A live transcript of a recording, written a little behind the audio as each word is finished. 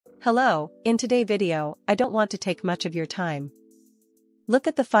Hello, in today's video, I don't want to take much of your time. Look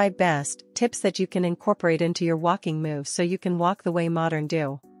at the 5 best tips that you can incorporate into your walking moves so you can walk the way modern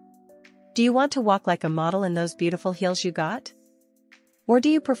do. Do you want to walk like a model in those beautiful heels you got? Or do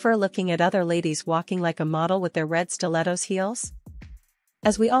you prefer looking at other ladies walking like a model with their red stilettos heels?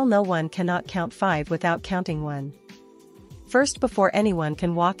 As we all know, one cannot count 5 without counting 1. First, before anyone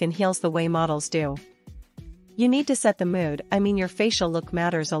can walk in heels the way models do, you need to set the mood. Your facial look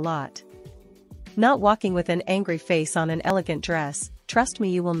matters a lot. Not walking with an angry face on an elegant dress, trust me,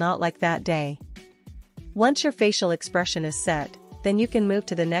 you will not like that day. Once your facial expression is set, then you can move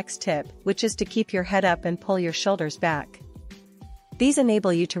to the next tip, which is to keep your head up and pull your shoulders back. These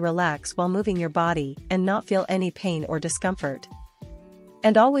enable you to relax while moving your body and not feel any pain or discomfort.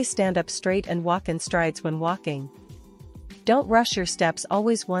 And always stand up straight and walk in strides when walking. Don't rush your steps,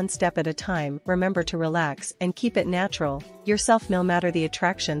 always one step at a time. Remember to relax and keep it natural, yourself, no matter the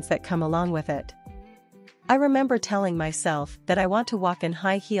attractions that come along with it. I remember telling myself that I want to walk in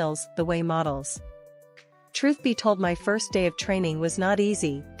high heels the way models. Truth be told, my first day of training was not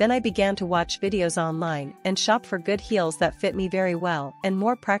easy. Then I began to watch videos online and shop for good heels that fit me very well, and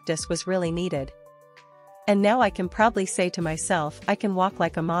more practice was really needed. And now I can proudly say to myself, I can walk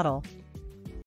like a model.